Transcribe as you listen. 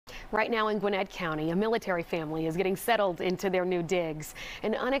Right now in Gwinnett County, a military family is getting settled into their new digs.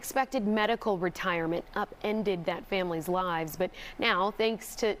 An unexpected medical retirement upended that family's lives, but now,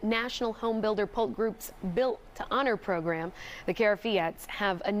 thanks to National Homebuilder Pultegroup's Built to Honor program, the Karafiats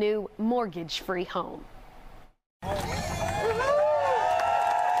have a new mortgage-free home.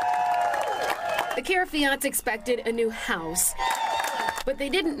 The Karafiats expected a new house, but they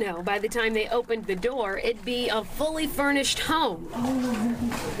didn't know by the time they opened the door it'd be a fully furnished home.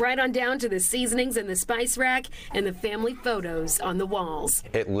 Right on down to the seasonings in the spice rack and the family photos on the walls.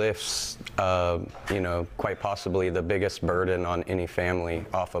 It lifts, quite possibly the biggest burden on any family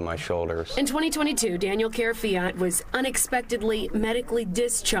off of my shoulders. In 2022, Daniel Karafiat was unexpectedly medically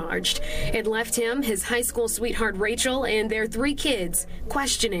discharged. It left him, his high school sweetheart Rachel, and their 3 kids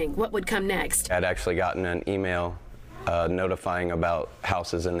questioning what would come next. I'd actually gotten an email notifying about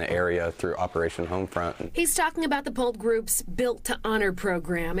houses in the area through Operation Homefront. He's talking about the Pultegroup's Built to Honor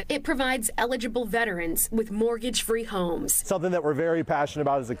program. It provides eligible veterans with mortgage-free homes. Something that we're very passionate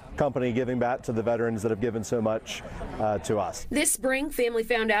about as a company, giving back to the veterans that have given so much to us. This spring, family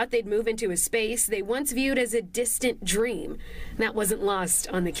found out they'd move into a space they once viewed as a distant dream. That wasn't lost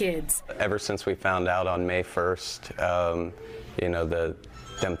on the kids. Ever since we found out on May 1st,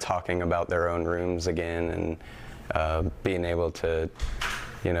 them talking about their own rooms again and being able to,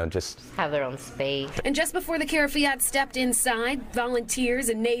 just have their own space. And just before the Karafiats stepped inside, volunteers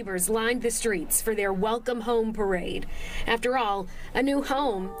and neighbors lined the streets for their welcome home parade. After all, a new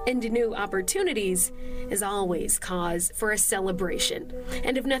home and new opportunities is always cause for a celebration.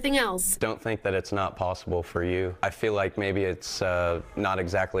 And if nothing else, don't think that it's not possible for you. I feel like maybe it's not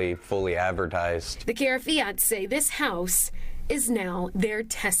exactly fully advertised. The Karafiats say this house is now their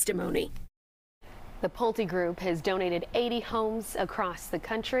testimony. The Pultegroup has donated 80 homes across the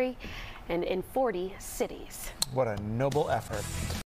country and in 40 cities. What a noble effort.